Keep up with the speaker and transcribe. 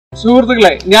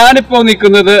സുഹൃത്തുക്കളെ, ഞാനിപ്പോ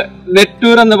നിൽക്കുന്നത്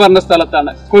നെട്ടൂർ എന്ന് പറഞ്ഞ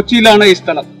സ്ഥലത്താണ്. കൊച്ചിയിലാണ് ഈ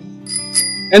സ്ഥലം.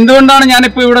 എന്തുകൊണ്ടാണ്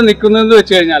ഞാനിപ്പോ ഇവിടെ നിൽക്കുന്നതെന്ന്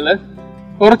വെച്ച് കഴിഞ്ഞാല്,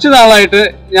 കുറച്ചു നാളായിട്ട്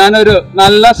ഞാനൊരു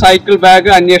നല്ല സൈക്കിൾ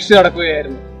ബാഗ് അന്വേഷിച്ച്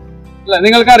നടക്കുകയായിരുന്നു. അല്ല,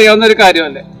 നിങ്ങൾക്ക് അറിയാവുന്ന ഒരു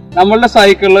കാര്യമല്ലേ, നമ്മളുടെ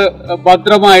സൈക്കിള്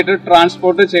ഭദ്രമായിട്ട്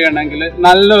ട്രാൻസ്പോർട്ട് ചെയ്യണമെങ്കിൽ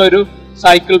നല്ലൊരു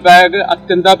സൈക്കിൾ ബാഗ്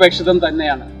അത്യന്താപേക്ഷിതം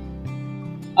തന്നെയാണ്.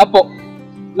 അപ്പോ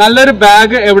നല്ലൊരു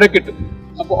ബാഗ് എവിടെ കിട്ടും?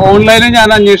 അപ്പൊ ഓൺലൈനിൽ ഞാൻ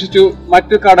അന്വേഷിച്ചു,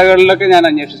 മറ്റു കടകളിലൊക്കെ ഞാൻ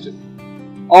അന്വേഷിച്ചു.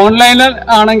 ഓൺലൈനിൽ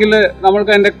ആണെങ്കിൽ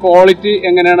നമ്മൾക്ക് അതിന്റെ ക്വാളിറ്റി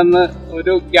എങ്ങനെയാണെന്ന്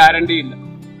ഒരു ഗ്യാരണ്ടി ഇല്ല.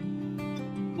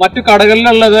 മറ്റു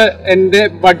കടകളിലുള്ളത് എന്റെ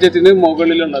ബഡ്ജറ്റിന്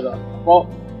മുകളിലുള്ളതാണ്. അപ്പോൾ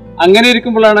അങ്ങനെ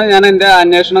ഇരിക്കുമ്പോഴാണ് ഞാൻ എന്റെ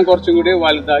അന്വേഷണം കുറച്ചും കൂടി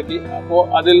വലുതാക്കി. അപ്പോൾ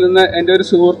അതിൽ നിന്ന് എന്റെ ഒരു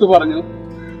സുഹൃത്ത് പറഞ്ഞു,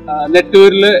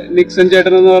 നെട്ടൂരില് നിക്സൺ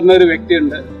ചേട്ടൻ എന്ന് പറഞ്ഞ ഒരു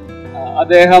വ്യക്തിയുണ്ട്.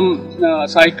 അദ്ദേഹം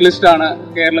സൈക്ലിസ്റ്റ് ആണ്.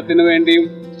 കേരളത്തിന് വേണ്ടിയും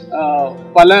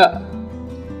പല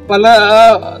പല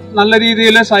നല്ല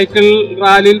രീതിയിൽ സൈക്കിൾ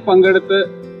റാലിയിൽ പങ്കെടുത്ത്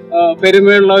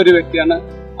പെരുമയുള്ള ഒരു വ്യക്തിയാണ്.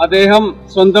 അദ്ദേഹം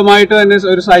സ്വന്തമായിട്ട് തന്നെ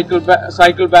ഒരു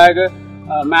സൈക്കിൾ ബാഗ്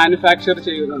മാനുഫാക്ചർ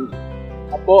ചെയ്യുന്നുണ്ട്.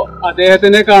 അപ്പോൾ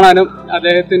അദ്ദേഹത്തിനെ കാണാനും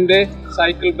അദ്ദേഹത്തിന്റെ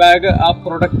സൈക്കിൾ ബാഗ് ആ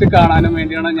പ്രൊഡക്റ്റ് കാണാനും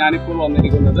വേണ്ടിയാണ് ഞാനിപ്പോൾ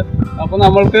വന്നിരിക്കുന്നത്. അപ്പോൾ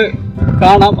നമ്മൾക്ക്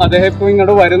കാണാം, അദ്ദേഹം ഇപ്പോൾ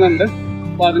ഇങ്ങോട്ട് വരുന്നുണ്ട്.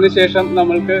 അപ്പോൾ അതിനുശേഷം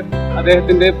നമ്മൾക്ക്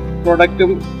അദ്ദേഹത്തിന്റെ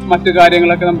പ്രൊഡക്റ്റും മറ്റു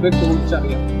കാര്യങ്ങളൊക്കെ നമുക്ക്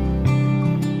ചോദിച്ചറിയാം.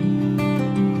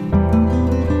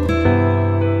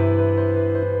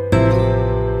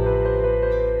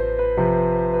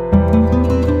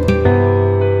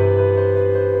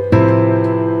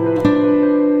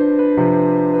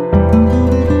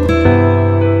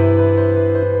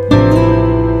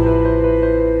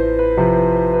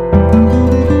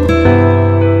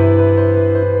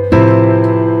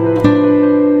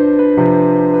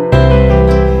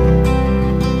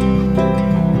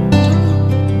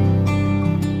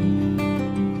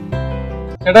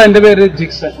 ചേട്ടാ, എന്റെ പേര്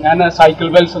ജിക്സൺ. ഞാൻ സൈക്കിൾ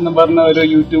ബെൽസ് എന്ന് പറഞ്ഞ ഒരു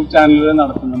യൂട്യൂബ് ചാനൽ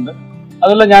നടത്തുന്നുണ്ട്.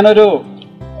 അതുപോലെ ഞാനൊരു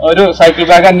സൈക്കിൾ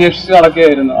ബാഗ് അന്വേഷിച്ച്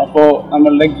നടക്കുകയായിരുന്നു. അപ്പോൾ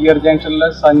നമ്മളുടെ ഗിയർ ജംഗ്ഷനിലെ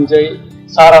സഞ്ജയ്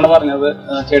സാറാണ് പറഞ്ഞത്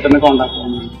ചേട്ടനെ കോണ്ടാക്ട്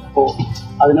ചെയ്യുന്നത്. അപ്പോൾ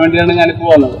അതിനുവേണ്ടിയാണ് ഞാനിപ്പോൾ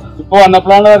വന്നത്. ഇപ്പോൾ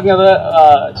വന്നപ്പോഴാണ് പറഞ്ഞത്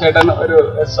ചേട്ടൻ ഒരു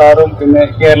SRഉം പിന്നെ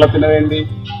കേരളത്തിന് വേണ്ടി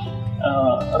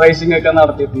റേസിംഗ് ഒക്കെ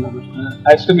നടത്തിയിട്ടുണ്ടെന്ന്.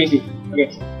 Nice to meet you. Okay,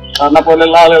 സാറിനെ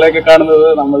പോലെയുള്ള ആളുകളെയൊക്കെ കാണുന്നത്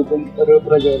നമ്മൾക്കും ഒരു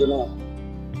പ്രചോദനമാണ്.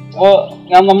 അപ്പോൾ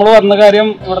നമ്മൾ പറഞ്ഞ കാര്യം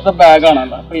ഇവിടുത്തെ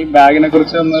ബാഗാണല്ലോ. അപ്പൊ ഈ ബാഗിനെ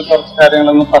കുറിച്ച് ഒന്ന് കുറച്ച്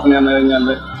കാര്യങ്ങളൊന്ന് പറഞ്ഞു തന്നു കഴിഞ്ഞാൽ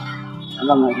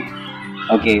നന്നായിരിക്കും.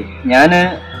 ഓക്കെ, ഞാൻ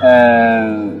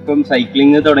ഇപ്പം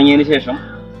സൈക്ലിങ് തുടങ്ങിയതിന് ശേഷം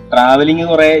ട്രാവലിങ്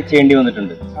കുറെ ചെയ്യേണ്ടി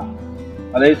വന്നിട്ടുണ്ട്.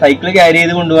 അതായത് സൈക്കിൾ ക്യാരി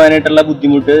ചെയ്ത് കൊണ്ടുപോകാനായിട്ടുള്ള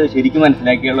ബുദ്ധിമുട്ട് ശരിക്കും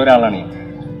മനസ്സിലാക്കിയുള്ള ഒരാളാണ് ഞാൻ.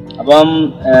 അപ്പം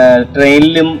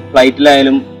ട്രെയിനിലും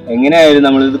ഫ്ലൈറ്റിലായാലും എങ്ങനെയായാലും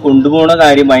നമ്മളിത് കൊണ്ടുപോകുന്ന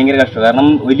കാര്യം ഭയങ്കര കഷ്ടം. കാരണം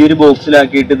വലിയൊരു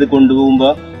ബോക്സിലാക്കിയിട്ട് ഇത്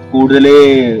കൊണ്ടുപോകുമ്പോൾ കൂടുതൽ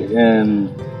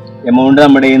എമൗണ്ട്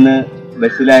നമ്മുടെ കയ്യിൽ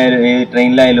ബസ്സിലായാലും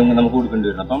ട്രെയിനിലായാലും നമുക്ക് കൊടുക്കേണ്ടി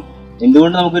വരും. അപ്പം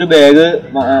എന്തുകൊണ്ട് നമുക്കൊരു ബാഗ്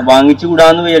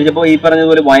വാങ്ങിച്ചുകൂടാന്ന് വിചാരിച്ചപ്പോൾ ഈ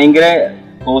പറഞ്ഞതുപോലെ ഭയങ്കര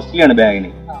കോസ്റ്റ്ലിയാണ്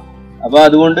ബാഗിന്. അപ്പൊ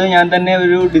അതുകൊണ്ട് ഞാൻ തന്നെ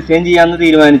ഒരു ഡിസൈൻ ചെയ്യാമെന്ന്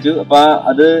തീരുമാനിച്ചു. അപ്പൊ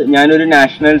അത് ഞാനൊരു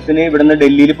നാഷണൽസിന് ഇവിടുന്ന്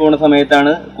ഡൽഹിയിൽ പോകുന്ന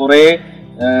സമയത്താണ് കുറെ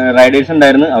റൈഡേഴ്സ്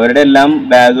ഉണ്ടായിരുന്നു. അവരുടെ എല്ലാം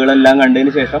ബാഗുകളെല്ലാം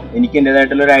കണ്ടതിന് ശേഷം എനിക്ക്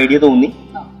എൻ്റെതായിട്ടുള്ള ഒരു ഐഡിയ തോന്നി.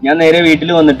 ഞാൻ നേരെ വീട്ടിൽ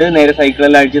വന്നിട്ട് നേരെ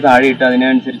സൈക്കിളെല്ലാം അടിച്ച് താഴെ ഇട്ട്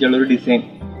അതിനനുസരിച്ചുള്ള ഒരു ഡിസൈൻ,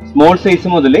 സ്മോൾ സൈസ്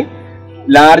മുതൽ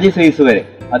ലാർജ് സൈസ് വരെ,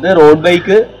 അത് റോഡ്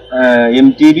ബൈക്ക്,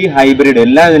 MTB, ഹൈബ്രിഡ്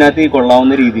എല്ലാം ഇതിനകത്ത്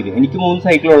കൊള്ളാവുന്ന രീതിയിൽ എനിക്ക് 3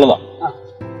 സൈക്കിൾ ഉള്ളതാണ്.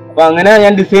 അപ്പൊ അങ്ങനെ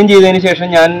ഞാൻ ഡിസൈൻ ചെയ്തതിന് ശേഷം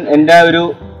ഞാൻ എൻ്റെ ഒരു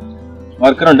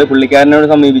വർക്കറുണ്ട്, പുള്ളിക്കാരനോട്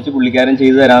സമീപിച്ച് പുള്ളിക്കാരൻ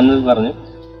ചെയ്തു തരാമെന്ന് പറഞ്ഞു.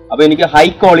 അപ്പൊ എനിക്ക് ഹൈ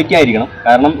ക്വാളിറ്റി ആയിരിക്കണം.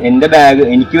 കാരണം എൻ്റെ ബാഗ്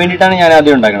എനിക്ക് വേണ്ടിയിട്ടാണ് ഞാൻ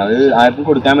ആദ്യം ഉണ്ടാക്കുന്നത്, അത് ആർക്കും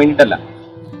കൊടുക്കാൻ വേണ്ടിയിട്ടല്ല.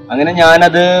 അങ്ങനെ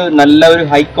ഞാനത് നല്ല ഒരു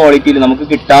ഹൈ ക്വാളിറ്റിയിൽ നമുക്ക്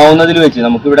കിട്ടാവുന്നതിൽ വെച്ച്,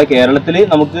 നമുക്ക് ഇവിടെ കേരളത്തിൽ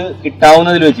നമുക്ക്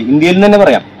കിട്ടാവുന്നതിൽ വെച്ച്, ഇന്ത്യയിൽ തന്നെ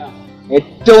പറയാം,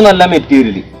 ഏറ്റവും നല്ല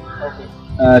മെറ്റീരിയൽ,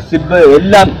 സിബ്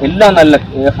എല്ലാം നല്ല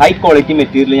ഹൈ ക്വാളിറ്റി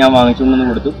മെറ്റീരിയൽ ഞാൻ വാങ്ങിച്ചുകൊണ്ടെന്ന്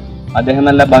കൊടുത്തു. അദ്ദേഹം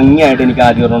നല്ല ഭംഗിയായിട്ട് എനിക്ക്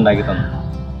ആദ്യം ഉണ്ടാക്കി തന്നു.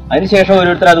 അതിനുശേഷം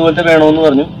ഓരോരുത്തർ അതുപോലത്തെ വേണമെന്ന്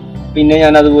പറഞ്ഞു. പിന്നെ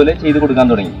ഞാൻ അതുപോലെ ചെയ്ത് കൊടുക്കാൻ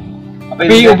തുടങ്ങി. അപ്പൊ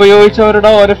ഈ ഉപയോഗിച്ചവരുടെ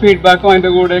ഓരോ ഫീഡ്ബാക്കും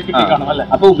അതിന്റെ കൂടെ കിട്ടിക്കാണും അല്ലേ?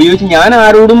 അപ്പൊ ഉപയോഗിച്ച് ഞാൻ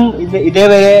ആരോടും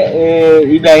ഇതേവരെ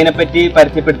ഈ ബാഗിനെ പറ്റി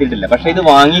പരസ്യപ്പെടുത്തിയിട്ടില്ല. പക്ഷെ ഇത്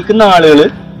വാങ്ങിക്കുന്ന ആളുകൾ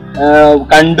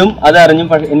കണ്ടും അതറിഞ്ഞും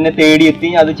എന്നെ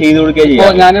തേടിയെത്തി അത് ചെയ്തു കൊടുക്കുക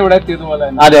ചെയ്യാം. ഞാൻ ഇവിടെ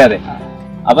എത്തിയതുപോലെ. അതെ അതെ.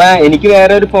 അപ്പൊ എനിക്ക്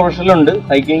വേറെ ഒരു പ്രൊഫഷണൽ ഉണ്ട്.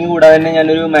 സൈക്ലിംഗ് കൂടാതെ തന്നെ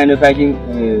ഞാനൊരു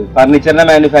ഫർണിച്ചറിന്റെ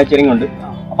മാനുഫാക്ചറിങ് ഉണ്ട്.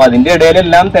 അപ്പൊ അതിന്റെ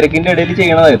ഇടയിലെല്ലാം തിരക്കിന്റെ ഇടയിൽ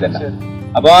ചെയ്യണതായിട്ടല്ല.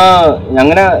 അപ്പൊ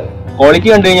അങ്ങനെ ക്വാളിറ്റി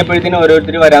കണ്ടു കഴിഞ്ഞപ്പോഴത്തേനും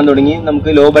ഓരോരുത്തർ വരാൻ തുടങ്ങി. നമുക്ക്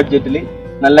ലോ ബഡ്ജറ്റിൽ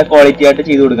നല്ല ക്വാളിറ്റി ആയിട്ട്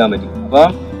ചെയ്തു കൊടുക്കാൻ പറ്റും. അപ്പൊ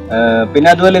പിന്നെ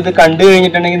അതുപോലെ ഇത് കണ്ടു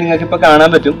കഴിഞ്ഞിട്ടുണ്ടെങ്കിൽ നിങ്ങൾക്ക് ഇപ്പൊ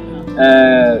കാണാൻ പറ്റും,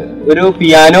 ഒരു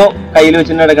പിയാനോ കയ്യിൽ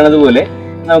വെച്ചിട്ട് നടക്കണത് പോലെ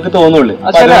നമുക്ക് തോന്നുള്ളൂ.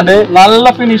 അതുകൊണ്ട് നല്ല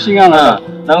ഫിനിഷിംഗ് ആണ്.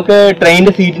 നമുക്ക്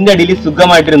ട്രെയിനിന്റെ സീറ്റിന്റെ അടിയിൽ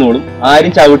സുഖമായിട്ടിരുന്നോളും,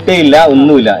 ആരും ചവിട്ടയില്ല,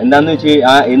 ഒന്നുമില്ല. എന്താന്ന് വെച്ച്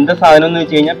എന്താ സാധനം എന്ന്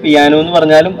വെച്ച് കഴിഞ്ഞാൽ പിയാനോ എന്ന്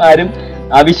പറഞ്ഞാലും ആരും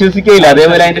അവിശ്വസിക്കയില്ല.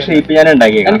 അതേപോലെ അതിന്റെ ഷേപ്പ് ഞാൻ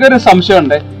ഉണ്ടാക്കിയത്. എനിക്കൊരു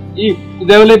സംശയമുണ്ട്, ഈ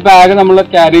ഇതേപോലെ ബാഗ് നമ്മൾ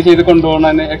ക്യാരി ചെയ്ത്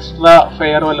കൊണ്ടുപോകുന്നതിന് എക്സ്ട്രാ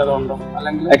ഫെയർ വല്ലതും ഉണ്ടോ?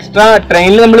 അല്ലെങ്കിൽ എക്സ്ട്രാ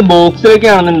ട്രെയിനിൽ നമ്മൾ ബോക്സിലൊക്കെ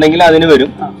ആണെന്നുണ്ടെങ്കിൽ അതിന്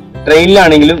വരും,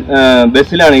 ട്രെയിനിലാണെങ്കിലും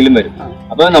ബസ്സിലാണെങ്കിലും വരും.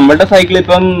 അപ്പൊ നമ്മുടെ സൈക്കിൾ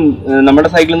ഇപ്പം നമ്മുടെ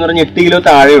സൈക്കിൾ എന്ന് പറഞ്ഞാൽ 8 കിലോ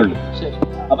താഴെ ഉള്ളൂ.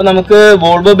 അപ്പൊ നമുക്ക്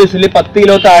വോൾവോ ബസ്സിൽ 10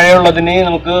 കിലോ താഴെ ഉള്ളതിന്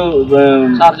നമുക്ക്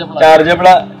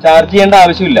ചാർജ് ചെയ്യേണ്ട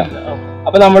ആവശ്യമില്ല.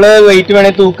 അപ്പൊ നമ്മള് വെയിറ്റ്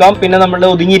വേണേൽ തൂക്കാം. പിന്നെ നമ്മള്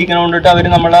ഒതുങ്ങിയിരിക്കണോണ്ടിട്ട് അവര്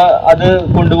നമ്മളെ അത്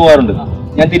കൊണ്ടുപോകാറുണ്ട്.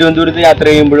 ഞാൻ തിരുവനന്തപുരത്ത് യാത്ര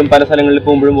ചെയ്യുമ്പോഴും പല സ്ഥലങ്ങളിൽ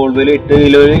പോകുമ്പോഴും വോൾവോയിൽ 8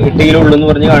 കിലോ ഉള്ളൂ എന്ന്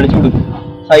പറഞ്ഞ് കാണിച്ചു കൊടുക്കും.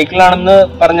 സൈക്കിളാണെന്ന്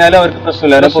പറഞ്ഞാൽ അവർക്ക്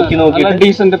പ്രശ്നമില്ല, അവരെ പൊക്കി നോക്കിയിട്ട്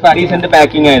ഡീസന്റ്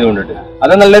പാക്കിംഗ് ആയതുകൊണ്ടിട്ട്.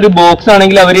 അത് നല്ലൊരു ബോക്സ്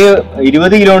ആണെങ്കിൽ അവര്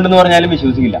 20 കിലോ ഉണ്ടെന്ന് പറഞ്ഞാലും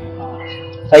വിശ്വസിക്കില്ല.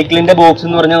 സൈക്കിളിന്റെ ബോക്സ്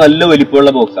എന്ന് പറഞ്ഞാൽ നല്ല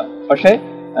വലിപ്പമുള്ള ബോക്സാണ്. പക്ഷെ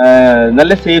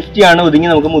നല്ല സേഫ്റ്റി ആണ്. ഒതുങ്ങി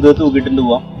നമുക്ക് മുതുകത്ത് തൂക്കിയിട്ടുണ്ട്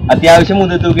പോവാം. അത്യാവശ്യം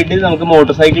മുതുകത്ത് തൂക്കിയിട്ട് നമുക്ക്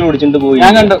മോട്ടോർ സൈക്കിൾ ഓടിച്ചിട്ട് പോയി.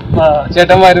 ഞാൻ കണ്ടു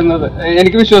ചേട്ടൻ വരുന്നത്,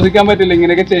 എനിക്ക് വിശ്വസിക്കാൻ പറ്റില്ല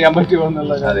ഇങ്ങനെയൊക്കെ ചെയ്യാൻ പറ്റുമോ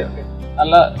എന്നുള്ളത്. അതെ.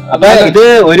 അപ്പൊ ഇത്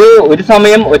ഒരു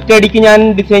സമയം ഒറ്റയടിക്ക് ഞാൻ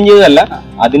ഡിസൈൻ ചെയ്തതല്ല.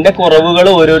 അതിന്റെ കുറവുകൾ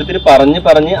ഓരോരുത്തർ പറഞ്ഞ്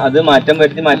അത് മാറ്റം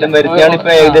വരുത്തിയാണ്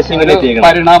ഇപ്പൊ ഏകദേശം ഇങ്ങനെ എത്തിയേക്കുന്നത്.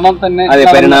 അതെ,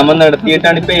 പരിണാമം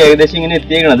നടത്തിയിട്ടാണ് ഇപ്പൊ ഏകദേശം ഇങ്ങനെ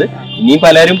എത്തിയേക്കണത്. ഇനി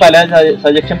പലരും പല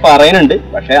സജഷൻ പറയുന്നുണ്ട്.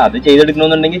 പക്ഷെ അത്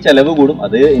ചെയ്തെടുക്കണമെന്നുണ്ടെങ്കിൽ ചെലവ് കൂടും.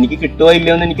 അത് എനിക്ക് കിട്ടുമോ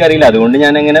ഇല്ലയോ എന്ന് എനിക്കറിയില്ല. അതുകൊണ്ട്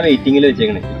ഞാൻ അങ്ങനെ വെയിറ്റിംഗിൽ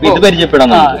വെച്ചേക്കണേ. ഇത്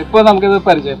പരിചയപ്പെടാം. ഇപ്പൊ നമുക്കിത്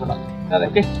പരിചയപ്പെടാം.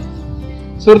 ഓക്കെ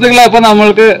സുഹൃത്തുക്കളെ, അപ്പൊ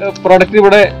നമ്മൾക്ക് പ്രൊഡക്റ്റ്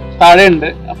ഇവിടെ താഴെ ഉണ്ട്.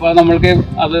 അപ്പൊ നമ്മൾക്ക്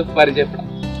അത് പരിചയപ്പെടാം.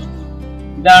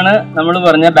 ഇതാണ് നമ്മൾ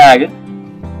പറഞ്ഞ ബാഗ്.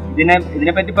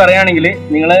 ഇതിനെ പറ്റി പറയുകയാണെങ്കിൽ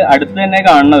നിങ്ങൾ അടുത്ത് തന്നെ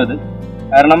കാണുന്നത്.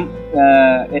 കാരണം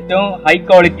ഏറ്റവും ഹൈ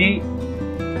ക്വാളിറ്റി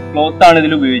ക്ലോത്ത് ആണ്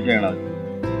ഇതിൽ ഉപയോഗിച്ചേക്കുന്നത്.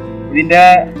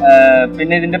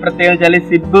 പിന്നെ ഇതിന്റെ പ്രത്യേകത വെച്ചാൽ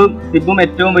സിബും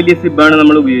ഏറ്റവും വലിയ സിബാണ്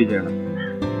നമ്മൾ ഉപയോഗിച്ചേക്കുന്നത്.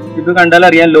 സിബ് കണ്ടാൽ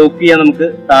അറിയാം, ലോക്ക് ചെയ്യാൻ നമുക്ക്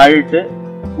താഴെ ഇട്ട്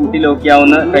കൂട്ടി ലോക്ക്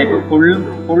ചെയ്യാവുന്ന ടൈപ്പ്,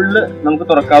 ഫുള്ള് നമുക്ക്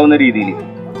തുറക്കാവുന്ന രീതിയിൽ.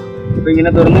 ഇപ്പൊ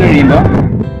ഇങ്ങനെ തുറന്നു കഴിയുമ്പോൾ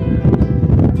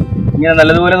ഇങ്ങനെ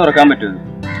നല്ലതുപോലെ തുറക്കാൻ പറ്റും.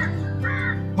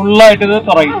 ഫുള്ളായിട്ട് ഇത്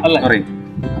തുറയും അല്ലേ?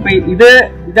 അപ്പൊ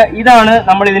ഇതാണ്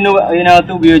നമ്മൾ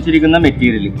ഇതിനകത്ത് ഉപയോഗിച്ചിരിക്കുന്ന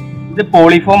മെറ്റീരിയൽ. ഇത്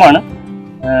പോളിഫോം ആണ്.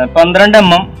 12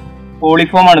 mm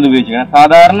പോളിഫോം ആണ് ഇത് ഉപയോഗിച്ചിരിക്കുന്നത്.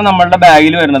 സാധാരണ നമ്മളുടെ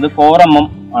ബാഗിൽ വരുന്നത് 4 mm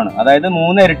ആണ്. അതായത്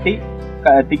 3 ഇരട്ടി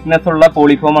തിക്നെസ് ഉള്ള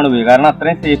പോളിഫോം ആണ് ഉപയോഗിക്കുക. കാരണം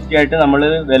അത്രയും സേഫ്റ്റി ആയിട്ട് നമ്മൾ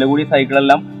വില കൂടിയ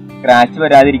സൈക്കിളെല്ലാം സ്ക്രാച്ച്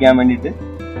വരാതിരിക്കാൻ വേണ്ടിയിട്ട്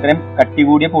ഇത്രയും കട്ടി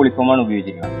കൂടിയ പോളിഫോം ആണ്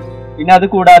ഉപയോഗിച്ചിരിക്കുന്നത്. പിന്നെ അത്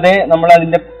കൂടാതെ നമ്മൾ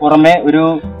അതിന്റെ പുറമെ ഒരു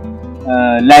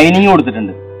ലൈനിങ്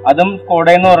കൊടുത്തിട്ടുണ്ട്. അതും സ്കോഡ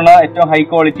എന്ന് പറഞ്ഞ ഏറ്റവും ഹൈ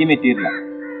ക്വാളിറ്റി മെറ്റീരിയലാണ്.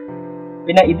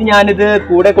 പിന്നെ ഞാനിത്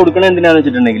കൂടെ കൊടുക്കണത് എന്തിനാന്ന്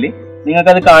വെച്ചിട്ടുണ്ടെങ്കിൽ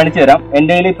നിങ്ങൾക്ക് അത് കാണിച്ചു തരാം.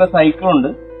 എന്റെ കയ്യിൽ ഇപ്പൊ സൈക്കിളുണ്ട്.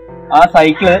 ആ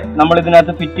സൈക്കിള് നമ്മൾ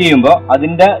ഇതിനകത്ത് ഫിറ്റ് ചെയ്യുമ്പോൾ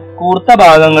അതിന്റെ കൂർത്ത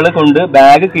ഭാഗങ്ങൾ കൊണ്ട്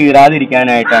ബാഗ്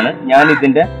കീറാതിരിക്കാനായിട്ടാണ് ഞാൻ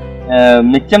ഇതിന്റെ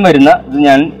മിച്ചം വരുന്ന ഇത്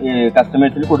ഞാൻ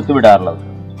കസ്റ്റമേഴ്സിന് കൊടുത്തു വിടാറുള്ളത്.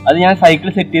 അത് ഞാൻ സൈക്കിൾ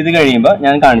സെറ്റ് ചെയ്ത് കഴിയുമ്പോൾ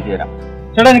ഞാൻ കാണിച്ചു തരാം.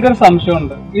 ചേട്ടാ, എനിക്കൊരു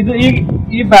സംശയമുണ്ട്. ഇത്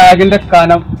ഈ ബാഗിന്റെ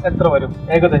കനം എത്ര വരും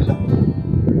ഏകദേശം?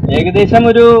 ഏകദേശം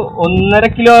ഒരു 1.5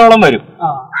 കിലോയോളം വരും.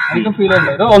 എനിക്ക് ഫീൽ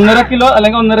ഉണ്ട് 1.5 കിലോ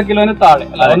അല്ലെങ്കിൽ 1.5 കിലോന് താഴെ.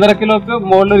 1.5 കിലോക്ക്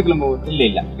മുകളിൽ ഒരിക്കലും പോകും.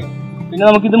 ഇല്ല. പിന്നെ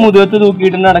നമുക്കിത് മുതുകത്ത്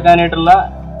തൂക്കിയിട്ട് നടക്കാനായിട്ടുള്ള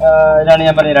ഇതാണ്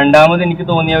ഞാൻ പറഞ്ഞത്. രണ്ടാമത് എനിക്ക്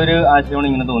തോന്നിയ ഒരു ആശയമാണ്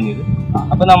ഇങ്ങനെ തോന്നിയത്.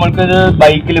 അപ്പൊ നമ്മൾക്കിത്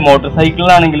ബൈക്കിൽ, മോട്ടോർ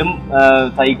സൈക്കിളിലാണെങ്കിലും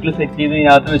സൈക്കിൾ സെറ്റ് ചെയ്ത്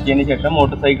ഇതിനകത്ത് വെച്ചതിന് ശേഷം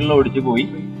മോട്ടോർ സൈക്കിളിൽ ഓടിച്ചു പോയി.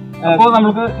 അപ്പൊ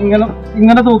നമുക്ക്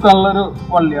ഇങ്ങനെ തൂക്കാനുള്ള ഒരു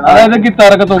വള്ളിയാണ്. അതായത്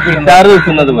ഗിത്താറൊക്കെ ഗിത്താർ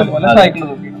തൂക്കുന്നത് പോലെ സൈക്കിൾ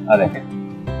തൂക്കി. അതെ.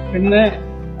 പിന്നെ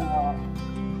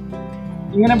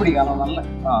ഇങ്ങനെ പിടിക്കാണോ? നല്ല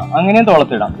അങ്ങനെയും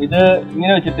തോളത്തിടാം. ഇത്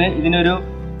ഇങ്ങനെ വെച്ചിട്ട് ഇതിനൊരു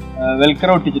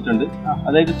വെൽക്രോ ഒട്ടിച്ചിട്ടുണ്ട്.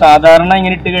 അതായത് സാധാരണ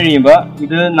ഇങ്ങനെ ഇട്ട് കഴിയുമ്പോ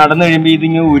ഇത് നടന്നു കഴിയുമ്പോ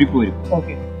ഇതിങ്ങനെ ഊരിപ്പോരും.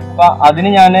 അപ്പൊ അതിന്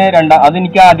ഞാൻ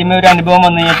അതെനിക്ക് ആദ്യമേ ഒരു അനുഭവം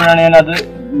വന്നു കഴിഞ്ഞപ്പോഴാണ് ഞാൻ അത്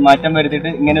മാറ്റം വരുത്തിയിട്ട്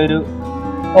ഇങ്ങനെ ഒരു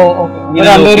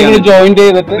ജോയിന്റ്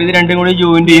ചെയ്തിട്ട് ഇത് രണ്ടും കൂടി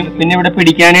ജോയിന്റ് ചെയ്യും. പിന്നെ ഇവിടെ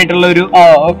പിടിക്കാനായിട്ടുള്ള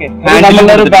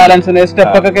ഒരു ബാലൻസിന്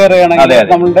സ്റ്റെപ്പ് ഒക്കെ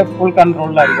കയറുകയാണെങ്കിൽ ഫുൾ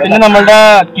കൺട്രോളിലായിരിക്കും. പിന്നെ നമ്മളുടെ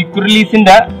ക്വിക്ക്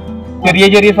റിലീസിന്റെ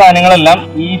ചെറിയ സാധനങ്ങളെല്ലാം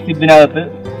ഈ സിബിനകത്ത്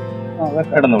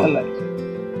കിടന്നോളൂ.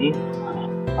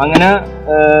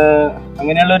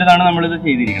 അങ്ങനെയുള്ള ഒരു ഇതാണ് നമ്മളിത്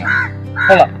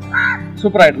ചെയ്തിരിക്കുന്നത്.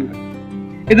 സൂപ്പർ ആയിട്ടുണ്ട്.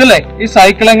 ഇതല്ലേ ഈ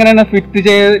സൈക്കിൾ എങ്ങനെയാണ് ഫിറ്റ്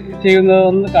ചെയ്യുന്നത്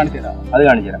ഒന്ന് കാണിച്ചു തരാം. അത്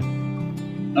കാണിച്ചു തരാം.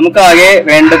 നമുക്ക് ആകെ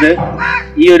വേണ്ടത്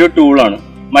ഈ ഒരു ടൂളാണ്,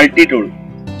 മൾട്ടി ടൂൾ.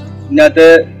 ഇതിനകത്ത്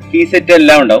കീ സെറ്റ്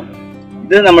എല്ലാം ഉണ്ടാവും.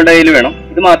 ഇത് നമ്മുടെ കയ്യിൽ വേണം.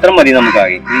 ഇത് മാത്രം മതി നമുക്ക്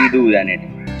ആകെ ഇത് ഊരാനായിട്ട്.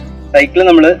 സൈക്കിൾ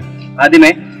നമ്മൾ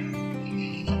ആദ്യമേ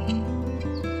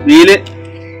വീല്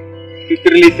ക്വിക്ക്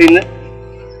റിലീസ് ചെയ്യുന്നു.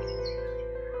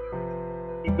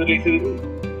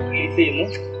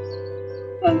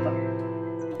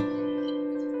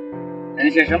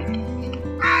 അതിനുശേഷം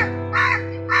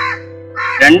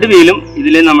 2 വീലും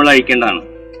ഇതിൽ നമ്മൾ അഴിക്കേണ്ടതാണ്.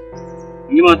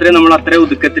 ഇനി മാത്രമേ നമ്മൾ അത്ര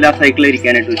ഒതുക്കത്തിൽ ആ സൈക്കിൾ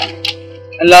ഇരിക്കാനായിട്ട് പറ്റൂ.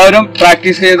 എല്ലാവരും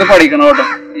പ്രാക്ടീസ് ചെയ്ത് പഠിക്കണം കേട്ടോ.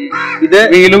 ഇത്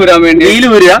വീല് ഊരാൻ വേണ്ടി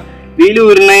വീല്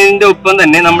ഊരുന്നതിന്റെ ഒപ്പം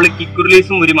തന്നെ നമ്മൾ കിക്ക്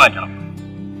റിലീസും ഊരി മാറ്റണം.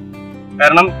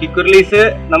 കാരണം കിക്ക് റിലീസ്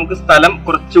നമുക്ക് സ്ഥലം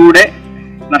കുറച്ചുകൂടെ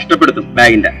നഷ്ടപ്പെടുത്തും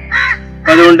ബാഗിന്റെ.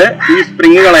 അപ്പൊ അതുകൊണ്ട് ഈ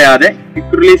സ്പ്രിങ് കളയാതെ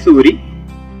കിക്ക് റിലീസ് ഊരി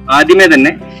ആദ്യമേ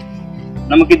തന്നെ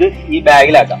നമുക്കിത് ഈ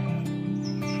ബാഗിലാക്കാം.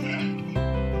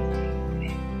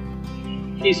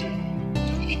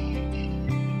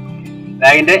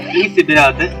 ബാഗിന്റെ ഈ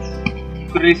സിബിനകത്ത്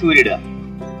സൂര്യ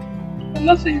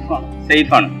എല്ലാം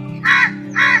സേഫാണ്.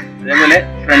 അതേപോലെ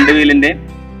ഫ്രണ്ട് വീലിന്റെ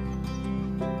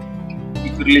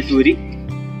ഈ സൂരി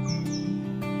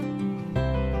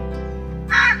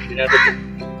ഇതിനകത്ത്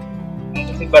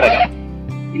നമുക്ക് സിബ് അടക്കാം.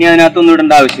 ഇനി അതിനകത്തൊന്നും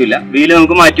ഇടേണ്ട ആവശ്യമില്ല. വീല്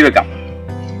നമുക്ക് മാറ്റി വെക്കാം.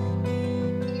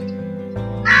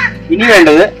 ഇനി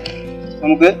വേണ്ടത്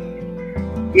നമുക്ക്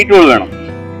ഈ ടൂൾ വേണം.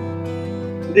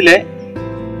 ഇതില്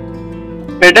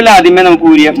പെഡൽ ആദ്യമേ നമുക്ക്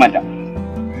ഊരിയ മാറ്റാം.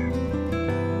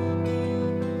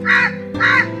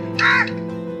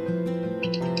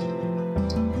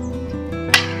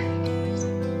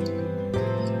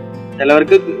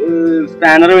 ചിലവർക്ക്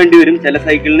സ്പാനർ വേണ്ടി വരും. ചില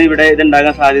സൈക്കിളിന് ഇവിടെ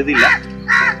ഇതുണ്ടാകാൻ സാധ്യതയില്ല.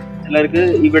 ചിലർക്ക്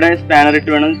ഇവിടെ സ്പാനർ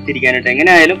ഇട്ട് വേണം തിരിക്കാനായിട്ട്.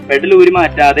 എങ്ങനെയായാലും പെഡൽ ഊരി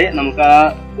മാറ്റാതെ നമുക്ക് ആ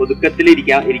ഒതുക്കത്തിൽ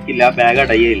ഇരിക്കില്ല, ബാഗ്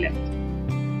അടയില്ല.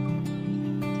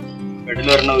 പെഡൽ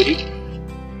ഒരെണ്ണം ഊരി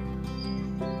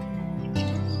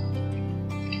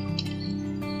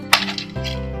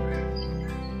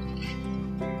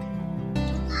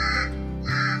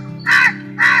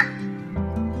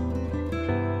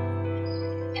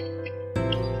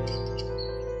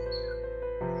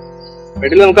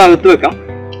പെഡൽ നമുക്ക് അകത്ത് വെക്കാം.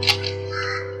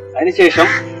 അതിനുശേഷം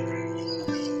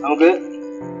നമുക്ക്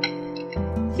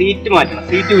സീറ്റ്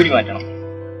ഊരി മാറ്റണം.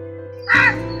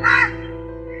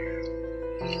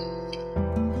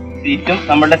 സീറ്റും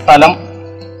നമ്മുടെ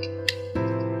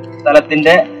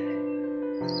സ്ഥലത്തിന്റെ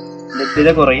ലഭ്യത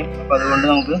കുറയും. അപ്പൊ അതുകൊണ്ട്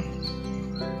നമുക്ക്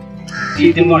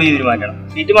സീറ്റും കൂടി ഊരി മാറ്റണം.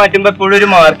 സീറ്റ് മാറ്റുമ്പോ എപ്പോഴും ഒരു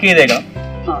മാർക്ക് ചെയ്തേക്കണം.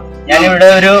 ഞാനിവിടെ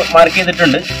ഒരു മാർക്ക്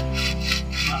ചെയ്തിട്ടുണ്ട്.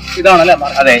 ഇതാണല്ലേ?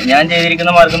 അതെ, ഞാൻ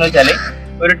ചെയ്തിരിക്കുന്ന മാർക്ക് എന്ന് വെച്ചാല്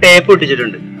ഒരു ടേപ്പ്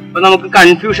ഒട്ടിച്ചിട്ടുണ്ട്. അപ്പൊ നമുക്ക്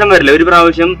കൺഫ്യൂഷൻ വരില്ല. ഒരു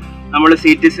പ്രാവശ്യം നമ്മൾ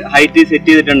സീറ്റ് ഹൈറ്റ് സെറ്റ്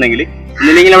ചെയ്തിട്ടുണ്ടെങ്കിൽ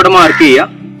ഒന്നില്ലെങ്കിൽ അവിടെ മാർക്ക് ചെയ്യാം.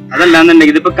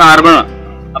 അതല്ലാന്നുണ്ടെങ്കിൽ ഇതിപ്പോ കാർബണാണ്,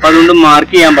 അപ്പൊ അതുകൊണ്ട്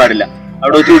മാർക്ക് ചെയ്യാൻ പാടില്ല,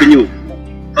 അവിടെ വെച്ച് ഒടിഞ്ഞു പോകും.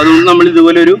 അപ്പൊ അതുകൊണ്ട് നമ്മൾ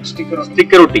ഇതുപോലെ ഒരു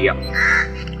സ്റ്റിക്കർ ഒട്ടിക്കാം.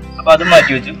 അപ്പൊ അത്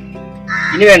മാറ്റി വെച്ചു.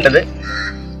 ഇനി വേണ്ടത്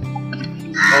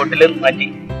ബോട്ടിൽ മാറ്റി.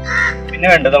 പിന്നെ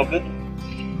വേണ്ടത് നമുക്ക്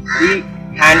ഈ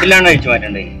ഹാൻഡിലാണ് അഴിച്ചു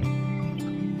മാറ്റേണ്ടത്.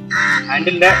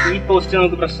 ഹാൻഡിലിന്റെ ഈ പോസ്റ്റ്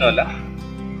നമുക്ക് പ്രശ്നമല്ല,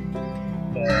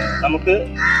 നമുക്ക്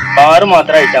ബാറ്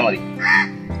മാത്രം അഴിച്ചാൽ മതി.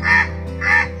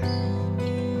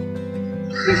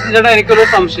 ചേട്ടാ, എനിക്കൊരു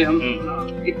സംശയം.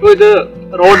 ഇപ്പൊ ഇത്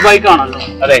റോഡ് ബൈക്ക് ആണല്ലോ?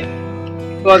 അതെ.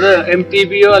 ഇപ്പൊ അത്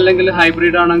MTBയോ അല്ലെങ്കിൽ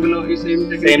ഹൈബ്രിഡ് ആണെങ്കിലോ ഈ സെയിം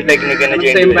ടെക്നിക്ക്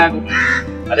തന്നെ.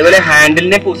 അതേപോലെ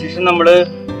ഹാൻഡിലിന്റെ പൊസിഷൻ നമ്മള്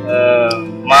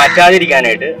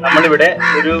മാറ്റാതിരിക്കാനായിട്ട് നമ്മളിവിടെ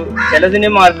ഒരു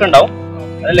ചിലതിന് മാർക്ക് ഉണ്ടാവും.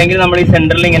 അതല്ലെങ്കിൽ നമ്മൾ ഈ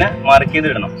സെന്ററിൽ ഇങ്ങനെ മാർക്ക് ചെയ്ത്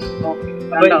ഇടണം.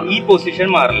 അപ്പൊ ഈ പൊസിഷൻ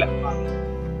മാറില്ല.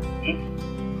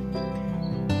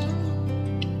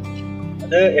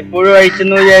 അത് എപ്പോഴും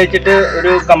അഴിച്ചെന്ന് വിചാരിച്ചിട്ട് ഒരു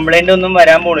കംപ്ലൈന്റ് ഒന്നും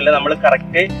വരാൻ പോണില്ല. നമ്മൾ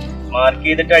കറക്റ്റ് മാർക്ക്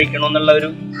ചെയ്തിട്ട് അഴിക്കണമെന്നുള്ള ഒരു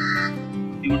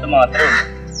ബുദ്ധിമുട്ട് മാത്രമേ ഉള്ളൂ.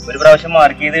 ഒരു പ്രാവശ്യം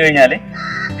മാർക്ക് ചെയ്ത് കഴിഞ്ഞാൽ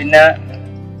പിന്നെ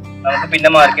നമുക്ക് പിന്നെ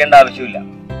മാർക്ക് ചെയ്യേണ്ട ആവശ്യമില്ല.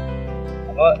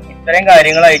 അപ്പോൾ ഇത്രയും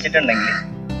കാര്യങ്ങൾ അയച്ചിട്ടുണ്ടെങ്കിൽ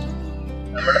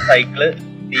നമ്മുടെ സൈക്കിള്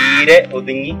തീരെ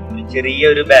ഒതുങ്ങി ഒരു ചെറിയ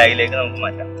ഒരു ബാഗിലേക്ക് നമുക്ക്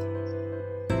മാറ്റാം.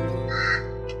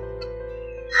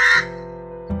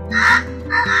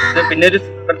 പിന്നെ ഒരു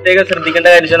പ്രത്യേകം ശ്രദ്ധിക്കേണ്ട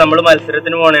കാര്യം വെച്ചാൽ നമ്മൾ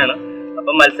മത്സരത്തിന് പോണെയാണ്.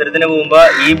 അപ്പൊ മത്സരത്തിന് പോകുമ്പോ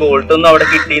ഈ ബോൾട്ട് ഒന്നും അവിടെ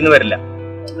കിട്ടിയെന്ന് വരില്ല.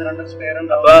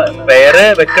 അപ്പൊ സ്പെയർ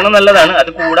വെക്കണം നല്ലതാണ്. അത്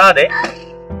കൂടാതെ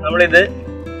നമ്മളിത്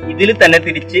ഇതിൽ തന്നെ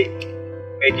തിരിച്ച്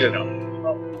കയറ്റി വെക്കണം.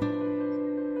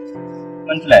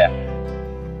 മനസ്സിലായ?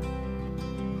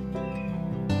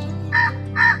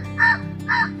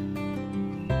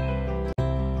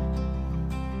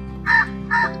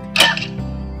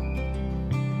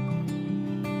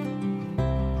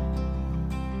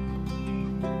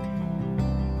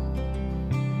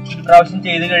 പ്രാവശ്യം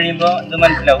ചെയ്ത് കഴിയുമ്പോൾ ഇത്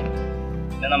മനസ്സിലാവും.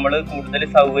 പിന്നെ നമ്മൾ കൂടുതൽ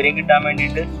സൗകര്യം കിട്ടാൻ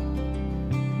വേണ്ടിയിട്ട്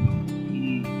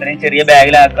ഇത്രയും ചെറിയ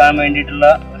ബാഗിലാക്കാൻ വേണ്ടിയിട്ടുള്ള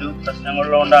ഒരു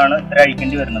പ്രശ്നങ്ങളുള്ളതുകൊണ്ടാണ് ഇത്ര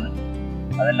അഴിക്കേണ്ടി വരുന്നത്.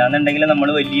 അതല്ലാന്നുണ്ടെങ്കിൽ നമ്മൾ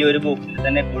വലിയൊരു ബോക്സിൽ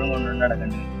തന്നെ എപ്പോഴും കൊണ്ടുകൊണ്ട്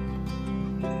നടക്കേണ്ടി വരും.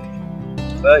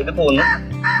 അപ്പൊ ഇത്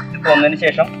പോകുന്നതിന്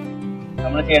ശേഷം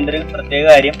നമ്മൾ ചെയ്യേണ്ട ഒരു പ്രത്യേക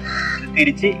കാര്യം,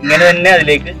 തിരിച്ച് ഇങ്ങനെ തന്നെ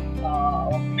അതിലേക്ക്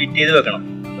ഫിറ്റ് ചെയ്ത് വെക്കണം.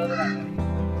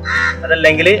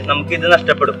 അതല്ലെങ്കിൽ നമുക്ക് ഇത്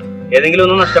നഷ്ടപ്പെടും. ഏതെങ്കിലും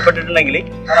ഒന്നും നഷ്ടപ്പെട്ടിട്ടുണ്ടെങ്കിൽ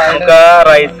നമുക്ക്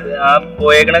ആ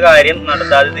പോയേക്കണ കാര്യം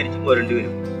നടത്താതെ തിരിച്ചു പോരേണ്ടി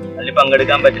വരും. അതിൽ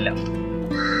പങ്കെടുക്കാൻ പറ്റില്ല.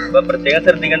 അപ്പൊ പ്രത്യേകം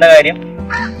ശ്രദ്ധിക്കേണ്ട കാര്യം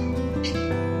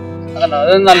അതല്ല,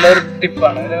 അത് നല്ലൊരു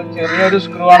ടിപ്പാണ്. ചെറിയൊരു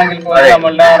സ്ക്രൂ ആണെങ്കിൽ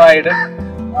നമ്മളുടെ ആ റൈഡ്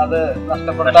അത്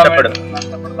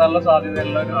നഷ്ടപ്പെടുത്താനുള്ള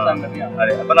സാധ്യതയുള്ള ഒരു സംഗതിയാണ്.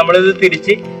 അതെ. അപ്പൊ നമ്മളിത്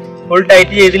തിരിച്ച് ഫുൾ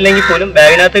ടൈറ്റ് ചെയ്തില്ലെങ്കിൽ പോലും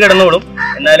ബാഗിനകത്ത് കിടന്നോളും.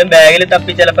 എന്നാലും ബാഗിൽ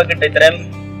തപ്പി ചിലപ്പോൾ കിട്ടും. ഇത്രയും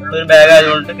ഉള്ളൊരു ബാഗ്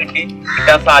ആയതുകൊണ്ട്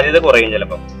കിട്ടാൻ സാധ്യത കുറയും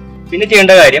ചിലപ്പോൾ. പിന്നെ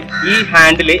ചെയ്യേണ്ട കാര്യം, ഈ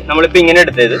ഹാൻഡില് നമ്മളിപ്പോ ഇങ്ങനെ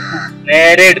എടുത്തത്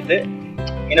നേരെ എടുത്ത്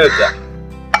ഇങ്ങനെ വെക്കുക.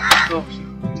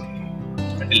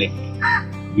 കണ്ടില്ലേ?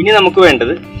 ഇനി നമുക്ക്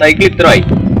വേണ്ടത് സൈക്കിൾ ഇത്രയായി.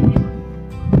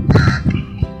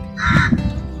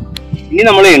 ഇനി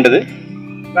നമ്മൾ ചെയ്യേണ്ടത്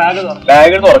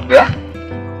ബാഗ് തുറക്കുക.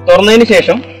 തുറന്നതിന്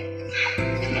ശേഷം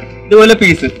ഇതുപോലെ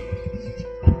പീസ്,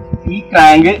 ഈ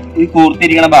ക്രാങ്ക് ഈ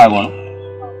കൂർത്തിരിക്കുന്ന ഭാഗമാണ്.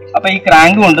 അപ്പൊ ഈ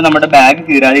ക്രാങ്ക് കൊണ്ട് നമ്മുടെ ബാഗ്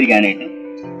കീറാതിരിക്കാനായിട്ട്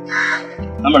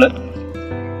നമ്മള്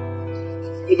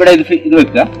ഇവിടെ ഇത്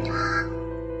വെക്കുക.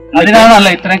 അതിനാണല്ല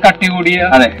ഇത്രയും കട്ടി കൂടിയ.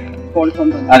 അതെ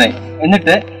അതെ.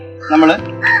 എന്നിട്ട് നമ്മള്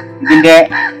ഇതിന്റെ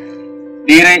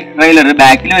റൈലർ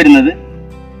ബാക്കിൽ വരുന്നത്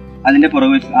അതിന്റെ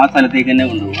പുറകെ ആ സ്ഥലത്തേക്ക് തന്നെ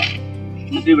കൊണ്ടുപോകാം.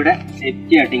 എന്നിട്ട് ഇവിടെ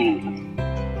സേഫ്റ്റി ആയിട്ട് ഇങ്ങനെ വെക്കാം.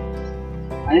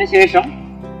 അതിനുശേഷം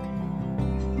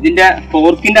ഇതിന്റെ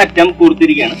ഫോർക്കിന്റെ അറ്റം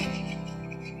കൂർത്തിരിക്കുകയാണ്,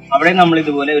 അവിടെ നമ്മൾ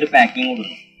ഇതുപോലെ ഒരു പാക്കിംഗ്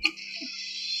കൊടുക്കും.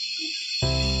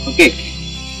 ഓക്കെ,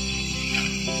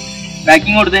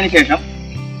 പാക്കിംഗ് കൊടുത്തതിന് ശേഷം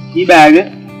ഈ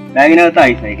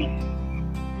ബാഗിനകത്തായി സൈക്കിൾ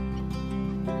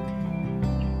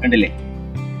കണ്ടില്ലേ.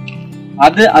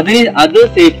 അത്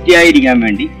സേഫ്റ്റി ആയിരിക്കാൻ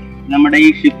വേണ്ടി നമ്മുടെ ഈ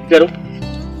ഷിഫ്റ്ററും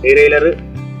ഡീറെയിലർ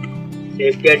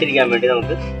സേഫ്റ്റി ആയിട്ടിരിക്കാൻ വേണ്ടി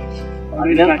നമുക്ക്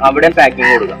അവിടെ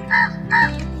പാക്കിംഗ് കൊടുക്കാം.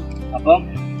 അപ്പം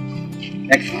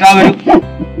എക്സ്ട്രാ ഒരു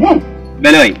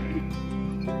ബലമായി,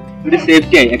 ഒരു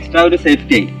സേഫ്റ്റി ആയി, എക്സ്ട്രാ ഒരു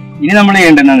സേഫ്റ്റി ആയി. ഇനി നമ്മൾ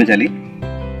ചെയ്യേണ്ടതെന്ന് വെച്ചാൽ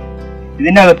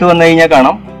ഇതിന്റെ അകത്ത് വന്നു കഴിഞ്ഞാൽ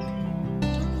കാണാം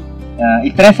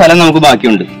ഇത്രയും സ്ഥലം നമുക്ക്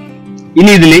ബാക്കിയുണ്ട്.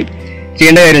 ഇനി ഇതിൽ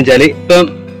ചെയ്യേണ്ട കാര്യം വെച്ചാൽ, ഇപ്പം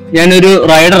ഞാനൊരു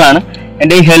റൈഡറാണ്,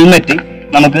 എൻ്റെ ഈ ഹെൽമെറ്റ്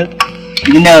നമുക്ക്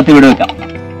ഇതിന്റെ അകത്ത് ഇവിടെ വെക്കാം.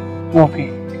 ഓക്കെ.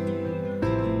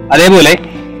 അതേപോലെ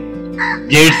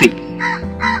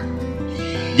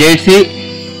ജേഴ്സി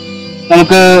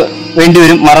നമുക്ക്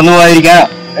വേണ്ടിവരും, മറന്നു പോകാതിരിക്കാൻ.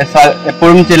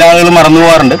 എപ്പോഴും ചില ആളുകൾ മറന്നു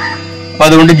പോകാറുണ്ട്. അപ്പൊ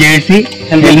അതുകൊണ്ട് ജേഴ്സി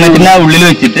ഹെൽമെറ്റിന്റെ ഉള്ളിൽ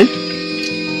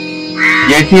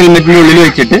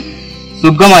വെച്ചിട്ട്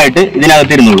സുഖമായിട്ട്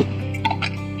ഇതിനകത്ത് ഇരുന്നോളൂ.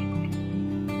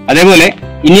 അതേപോലെ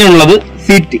ഇനിയുള്ളത്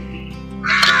സീറ്റ്,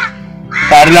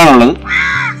 സാഡിലാണുള്ളത്.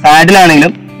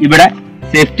 സാഡിലാണെങ്കിലും ഇവിടെ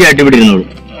സേഫ്റ്റി ആയിട്ട് ഇവിടെ ഇരുന്നോളൂ.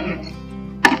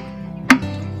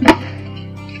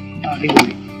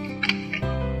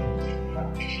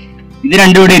 ഇത്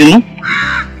രണ്ടും ഇവിടെ ഇരുന്നു.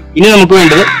 ഇനി നമുക്ക്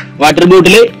വേണ്ടത് വാട്ടർ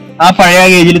ബോട്ടിൽ ആ പഴയ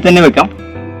ഗേജിൽ തന്നെ വെക്കാം,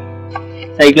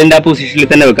 സൈക്കിളിന്റെ ആ പൊസിഷനിൽ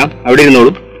തന്നെ വെക്കാം, അവിടെ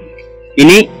ഇരുന്നോളൂ.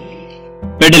 ഇനി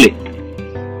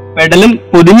പെഡലും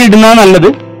പൊതിഞ്ഞിടുന്ന നല്ലത്,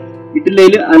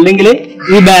 അല്ലെങ്കിൽ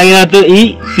ഈ ബാഗിനകത്ത് ഈ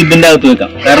സിബിന്റെ അകത്ത്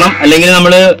വെക്കാം. കാരണം അല്ലെങ്കിൽ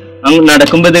നമ്മള്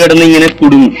നടക്കുമ്പോ ഇത് കിടന്ന് ഇങ്ങനെ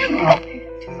കുടുങ്ങും.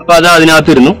 അപ്പൊ അത്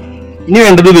അതിനകത്തിരുന്നു. ഇനി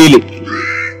വേണ്ടത് വീല്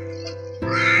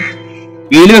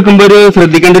വെക്കുമ്പോ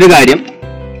ശ്രദ്ധിക്കേണ്ട ഒരു കാര്യം,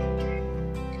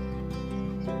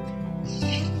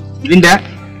 ഇതിന്റെ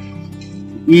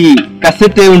ഈ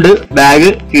കസറ്റ് കൊണ്ട് ബാഗ്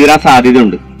കീറാൻ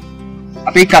സാധ്യതയുണ്ട്.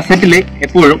 അപ്പൊ ഈ കസറ്റില്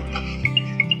എപ്പോഴും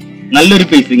നല്ലൊരു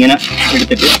പീസ് ഇങ്ങനെ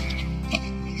എടുത്തിട്ട്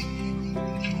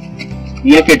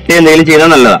ഇങ്ങനെ കെട്ടി എന്തെങ്കിലും ചെയ്താൽ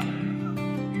നല്ലതാ.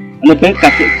 എന്നിട്ട്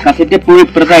കസറ്റ് എപ്പോഴും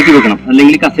ഇപ്പുറത്താക്കി വെക്കണം,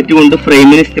 അല്ലെങ്കിൽ കസറ്റ് കൊണ്ട്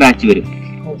ഫ്രെയിമിന് സ്ക്രാച്ച് വരും.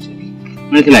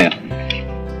 മനസ്സിലായോ?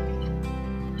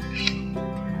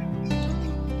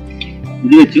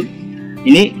 ഇത് വെച്ചു.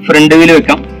 ഇനി ഫ്രണ്ട് വീല്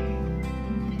വെക്കാം.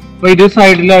 ഇത്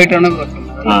സൈഡിലായിട്ടാണ്.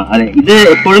 അതെ. ഇത്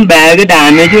എപ്പോഴും ബാഗ്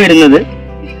ഡാമേജ്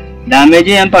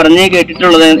ഞാൻ പറഞ്ഞേ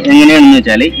കേട്ടിട്ടുള്ളത് എങ്ങനെയാണെന്ന്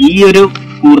വെച്ചാല്, ഈ ഒരു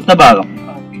കൂർത്ത ഭാഗം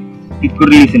കിക്ക്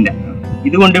റിലീസിന്റെ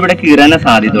ഇതുകൊണ്ട് ഇവിടെ കീറാനാ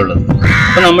സാധ്യത ഉള്ളത്.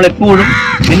 അപ്പൊ നമ്മൾ എപ്പോഴും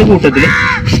ഇതിന്റെ കൂട്ടത്തില്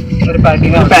ഒരു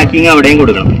പാക്കിങ് അവിടെയും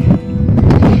കൊടുക്കണം.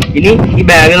 ഇനി ഈ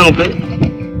ബാഗ് നമുക്ക്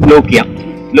ലോക്ക് ചെയ്യാം.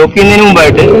 ലോക്ക് ചെയ്യുന്നതിന്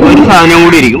മുമ്പായിട്ട് ഒരു സാധനം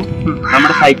കൂടി ഇരിക്കും,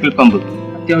 നമ്മുടെ സൈക്കിൾ പമ്പ്.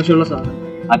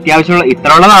 അത്യാവശ്യമുള്ള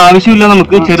ഇത്രയുള്ളത് ആവശ്യമില്ല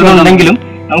നമുക്ക്, ചെറുതുണ്ടെങ്കിലും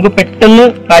നമുക്ക് പെട്ടെന്ന്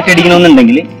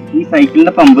കാറ്റടിക്കണമെന്നുണ്ടെങ്കിൽ ഈ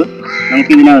സൈക്കിളിന്റെ പമ്പ്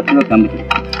നമുക്ക് ഇതിനകത്ത് വെക്കാൻ പറ്റും.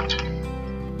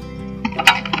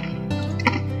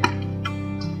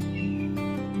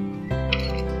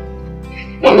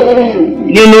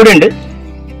 ഇനി ഒന്നുകൂടെ ഉണ്ട്,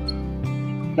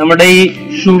 നമ്മുടെ ഈ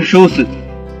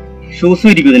ഷൂസ്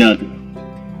ഇരിക്കും ഇതിനകത്ത്.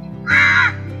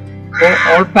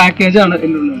 ഓൾ പാക്കേജ് ആണ്.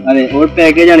 അതെ, ഓൾ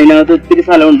പാക്കേജ് ആണ്. ഇതിനകത്ത് ഒത്തിരി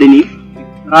സ്ഥലമുണ്ട്. ഇനി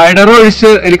റൈഡർ ഒഴിച്ച്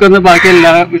എനിക്കൊന്ന് ബാക്കി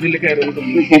എല്ലാ ഇതിൽ കയറുന്നു.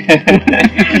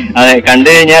 അതെ, കണ്ടു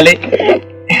കഴിഞ്ഞാല്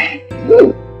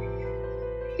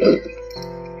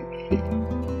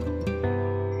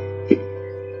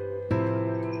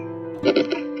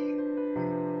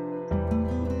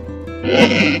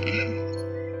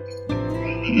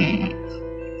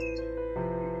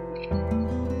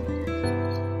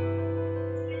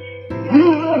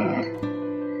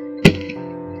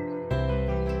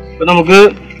ഇപ്പൊ നമുക്ക്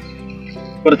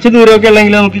കുറച്ച് ദൂരമൊക്കെ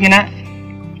ഉള്ളെങ്കിൽ നമുക്ക് ഇങ്ങനെ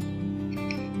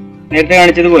നേരത്തെ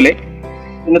കാണിച്ചതുപോലെ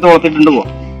ഇങ്ങനെ തോർത്തിട്ടുണ്ട് പോവാം.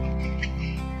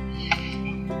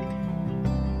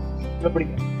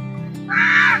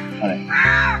 അതെ,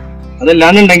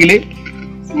 അതല്ലാന്നുണ്ടെങ്കിൽ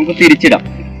നമുക്ക് തിരിച്ചിടാം.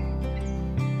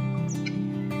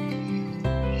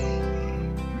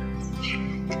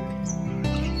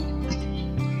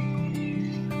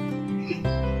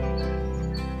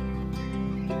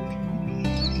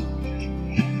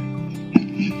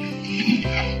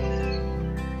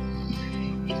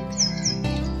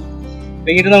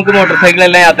 അല്ലെങ്കിൽ നമുക്ക് മോട്ടോർ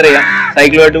സൈക്കിളെല്ലാം യാത്ര ചെയ്യാം.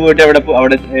 സൈക്കിളുമായിട്ട് പോയിട്ട്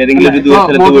അവിടെ ഏതെങ്കിലും ഒരു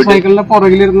ദൂരസ്ഥലത്ത് പോയിട്ട് സൈക്കിളിന്റെ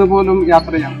പുറകിലിരുന്ന് പോലും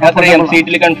യാത്ര ചെയ്യാം.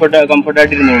 സീറ്റിൽ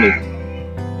കംഫർട്ടായിട്ട് ഇരുന്നോളൂ.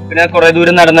 പിന്നെ കുറെ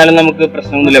ദൂരം നടന്നാലും നമുക്ക്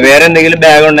പ്രശ്നമൊന്നുമില്ല. വേറെ എന്തെങ്കിലും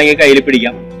ബാഗ് ഉണ്ടെങ്കിൽ കയ്യിൽ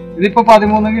പിടിക്കാം. ഇതിപ്പോ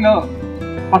 13 കിലോ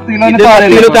 10 കിലോ താഴെ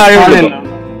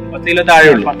 10 കിലോ താഴെ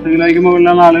ഉള്ളൂ. 10 കിലോയ്ക്ക്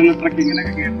മുകളിലാണ് ആളുകൾ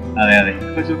ട്രക്കിങ്ങിനൊക്കെ. അതെ അതെ.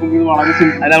 വളരെ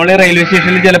സിമ്പിൾ. നമ്മള് റെയിൽവേ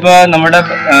സ്റ്റേഷനിൽ ചിലപ്പോ നമ്മുടെ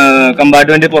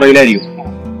കമ്പാർട്ട്മെന്റ് പുറകിലായിരിക്കും.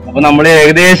 അപ്പൊ നമ്മള്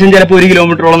ഏകദേശം ചിലപ്പോ 1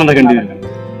 കിലോമീറ്ററോളം നടക്കേണ്ടി വരും.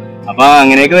 അപ്പൊ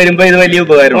അങ്ങനെയൊക്കെ വരുമ്പോ ഇത് വലിയ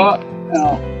ഉപകാരം.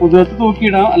 പുതുവത്ത്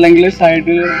തൂക്കിയിടാം, അല്ലെങ്കിൽ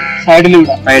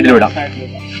സൈഡിലിടാം.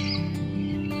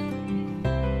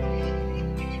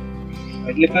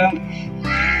 സൈഡിലിപ്പോ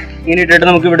ഇങ്ങനെ ഇട്ടിട്ട്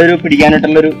നമുക്ക് ഇവിടെ ഒരു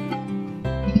പിടിക്കാനായിട്ടുള്ളൊരു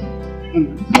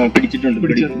പിടിച്ചിട്ടുണ്ട്.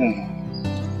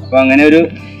 അപ്പൊ അങ്ങനെ ഒരു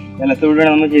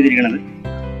സ്ഥലത്തോടെയാണ് നമ്മൾ ചെയ്തിരിക്കുന്നത്.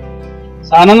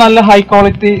 സാധനം നല്ല ഹൈ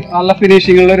ക്വാളിറ്റി, നല്ല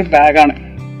ഫിനിഷിംഗ് ഉള്ള ഒരു ബാഗാണ്.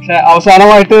 പക്ഷെ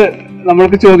അവസാനമായിട്ട്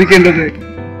നമ്മൾക്ക് ചോദിക്കേണ്ടത്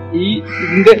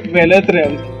ഇതിന്റെ വില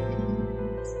എത്രയാണ്?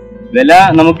 വില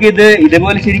നമുക്ക്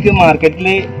ഇതേപോലെ ശരിക്കും മാർക്കറ്റിൽ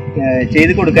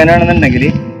ചെയ്ത് കൊടുക്കാനാണെന്നുണ്ടെങ്കിൽ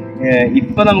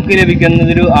ഇപ്പൊ നമുക്ക്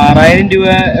ലഭിക്കുന്നത് ഒരു 6000 രൂപ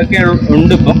ഒക്കെ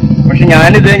ഉണ്ട് ഇപ്പം. പക്ഷെ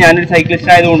ഞാനൊരു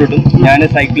സൈക്ലിസ്റ്റ് ആയതുകൊണ്ടിട്ടും ഞാൻ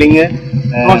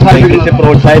സൈക്ലിസ്റ്റ്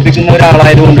പ്രോത്സാഹിപ്പിക്കുന്ന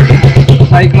ഒരാളായതുകൊണ്ടിട്ടും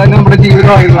നമ്മുടെ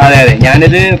ജീവിതം. അതെ അതെ,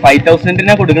 ഞാനിത്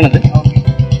 5000 കൊടുക്കണത്.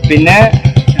 പിന്നെ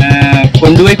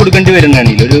കൊണ്ടുപോയി കൊടുക്കേണ്ടി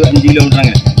വരുന്നതാണെങ്കിൽ ഒരു 5 കിലോമീറ്റർ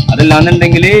അങ്ങനെ.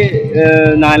 അതല്ലാന്നുണ്ടെങ്കിൽ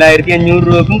 4500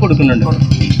 രൂപക്കും കൊടുക്കുന്നുണ്ട്.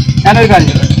 ഞാനൊരു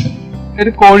കാര്യം,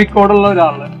 ഒരു കോഴിക്കോടുള്ള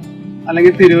ഒരാള്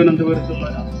അല്ലെങ്കിൽ തിരുവനന്തപുരത്തുള്ള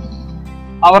ഒരാൾ,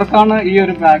 അവർക്കാണ് ഈ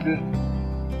ഒരു ബാഗ്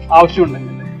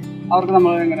ആവശ്യമുണ്ടെങ്കിൽ അവർക്ക്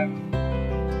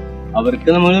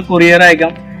നമ്മൾ കൊറിയർ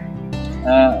അയക്കാം.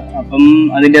 അപ്പം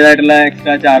അതിൻ്റെതായിട്ടുള്ള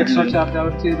എക്സ്ട്രാ ചാർജ്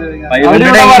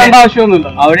അവിടെ വരേണ്ട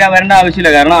ആവശ്യമില്ല.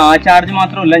 കാരണം ആ ചാർജ്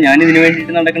മാത്രമല്ല, ഞാൻ ഇതിനു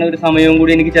വേണ്ടിയിട്ട് നടക്കുന്ന ഒരു സമയവും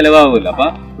കൂടി എനിക്ക് ചെലവാകുമല്ലോ. അപ്പൊ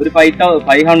ഒരു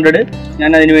 500 ഞാൻ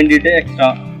അതിന് വേണ്ടിയിട്ട് എക്സ്ട്രാ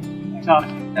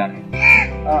ചാർജ്.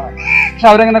 പക്ഷെ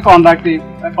അവരെങ്ങനെ കോണ്ടാക്ട് ചെയ്യും?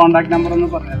 കോണ്ടാക്ട് നമ്പർ ഒന്ന്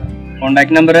പറഞ്ഞുതരാം.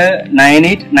 Contact number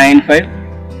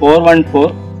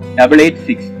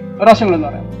 9895414886. ഒരു പ്രാവശ്യം കൂടെ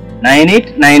പറയാം.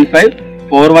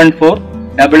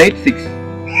 9895414886.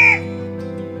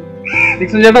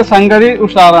 നിക്സൺ ചേട്ടാ സംഗതി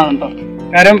ഉഷാറാണ് കേട്ടോ.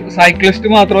 കാര്യം സൈക്ലിസ്റ്റ്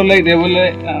മാത്രമല്ല, ഇതേപോലെ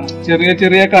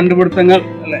ചെറിയ കണ്ടുപിടുത്തങ്ങൾ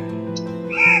അല്ലെ,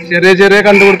 ചെറിയ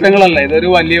കണ്ടുപിടുത്തങ്ങളല്ല, ഇതൊരു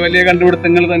വലിയ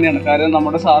കണ്ടുപിടുത്തങ്ങൾ തന്നെയാണ്. കാരണം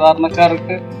നമ്മുടെ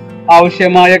സാധാരണക്കാർക്ക്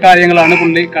ആവശ്യമായ കാര്യങ്ങളാണ്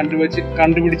പുള്ളി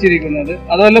കണ്ടുപിടിച്ചിരിക്കുന്നത്.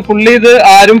 അതുപോലെ പുള്ളി ഇത്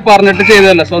ആരും പറഞ്ഞിട്ട്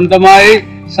ചെയ്തതല്ല, സ്വന്തമായി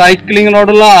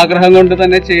സൈക്ലിങ്ങിനോടുള്ള ആഗ്രഹം കൊണ്ട്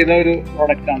തന്നെ ചെയ്ത ഒരു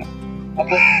പ്രൊഡക്റ്റാണ്.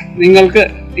 അപ്പൊ നിങ്ങൾക്ക്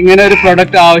ഇങ്ങനെ ഒരു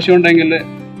പ്രൊഡക്റ്റ് ആവശ്യമുണ്ടെങ്കിൽ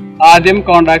ആദ്യം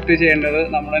കോണ്ടാക്ട് ചെയ്യേണ്ടത്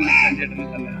നമ്മുടെ നിക്സൺ ചേട്ടനെ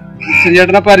തന്നെ. നിക്സൺ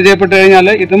ചേട്ടനെ പരിചയപ്പെട്ട് കഴിഞ്ഞാൽ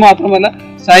ഇത് മാത്രമല്ല,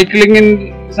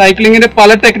 സൈക്ലിങ്ങിന്റെ പല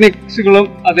ടെക്നിക്സുകളും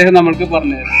അദ്ദേഹം നമ്മൾക്ക്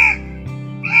പറഞ്ഞു തരും.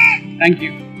 Thank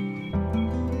you.